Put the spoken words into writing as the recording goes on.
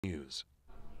News.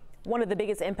 One of the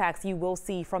biggest impacts you will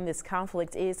see from this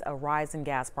conflict is a rise in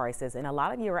gas prices. And a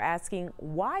lot of you are asking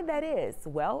why that is.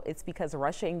 Well, it's because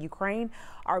Russia and Ukraine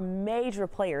are major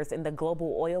players in the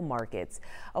global oil markets.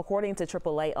 According to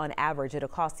AAA, on average, it'll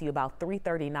cost you about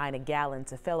 $3.39 a gallon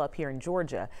to fill up here in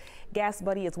Georgia. Gas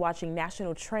Buddy is watching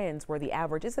national trends where the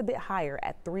average is a bit higher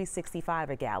at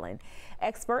 $3.65 a gallon.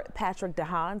 Expert Patrick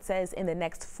DeHaan says in the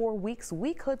next 4 weeks,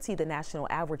 we could see the national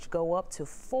average go up to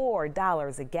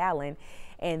 $4 a gallon.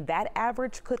 And that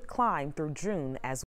average could climb through June as